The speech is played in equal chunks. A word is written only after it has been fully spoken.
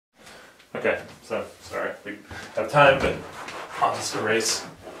Okay, so sorry we have time, but I'll just erase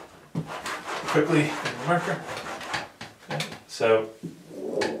quickly in the marker. Okay, so,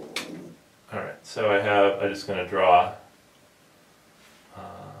 alright, so I'm just going to draw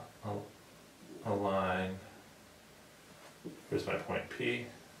a line. Here's my point P,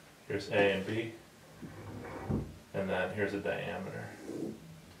 here's A and B, and then here's a diameter.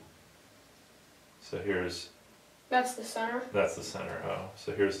 So that's the center? That's the center, O.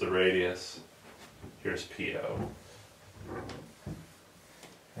 So here's the radius, here's PO.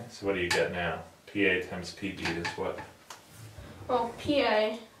 Okay, so what do you get now? PA times PB is what? Well,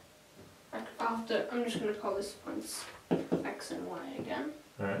 PA, I'm just going to call this points X and Y again.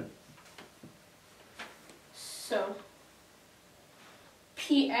 Alright. So,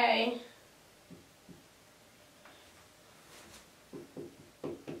 PA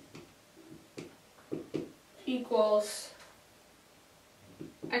equals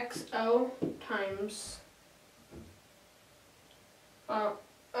XO times, no,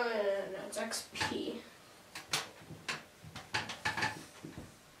 it's XP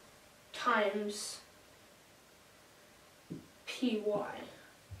times PY.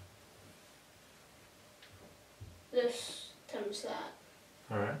 This times that.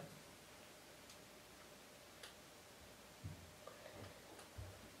 Alright.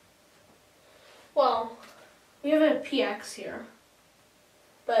 Well, we have a PX here,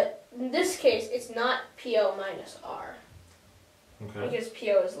 but in this case it's not PO minus R. Okay. Because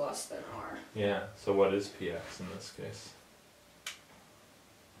PO is less than R. Yeah, so what is PX in this case?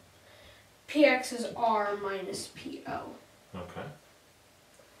 PX is R minus PO. Okay.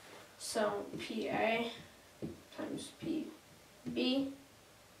 So PA times PB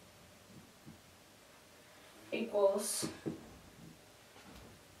equals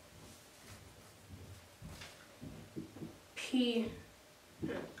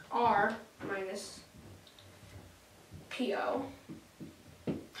PR minus PO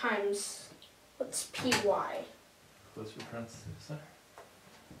times, what's PY? Close your parentheses there.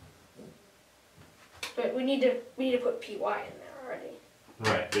 But we need to put PY in there already.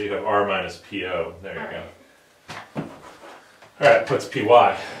 Right, but you have R minus PO. There you Alright. go. Alright, what's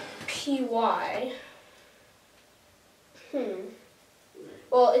PY? PY.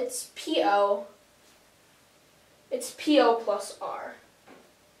 Well, it's PO. It's PO plus R.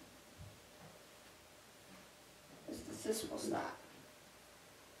 This equals that.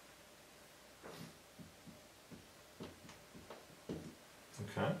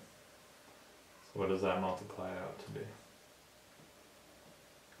 Okay. So what does that multiply out to be?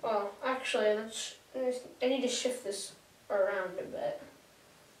 Well, actually, I need to shift this around a bit.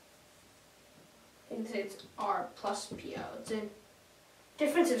 I can say it's R plus PO. It's a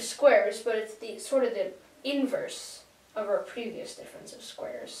difference of squares, but it's the sort of the inverse of our previous difference of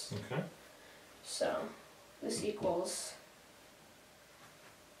squares. Okay. So this equals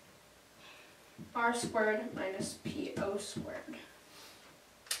R squared minus PO squared.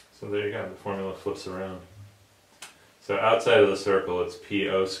 So there you go, the formula flips around. So outside of the circle it's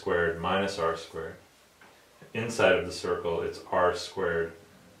PO squared minus R squared. Inside of the circle it's R squared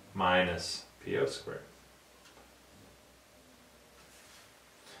minus PO squared.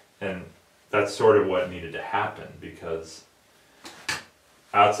 And that's sort of what needed to happen, because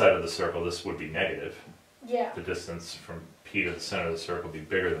outside of the circle this would be negative. Yeah. The distance from P to the center of the circle would be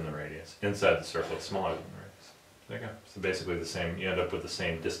bigger than the radius. Inside the circle it's smaller than the radius. There you go. So basically the same, you end up with the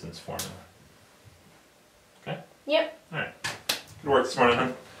same distance formula. Okay? Yep. Alright. Good work this morning,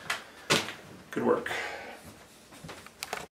 hon. Good work.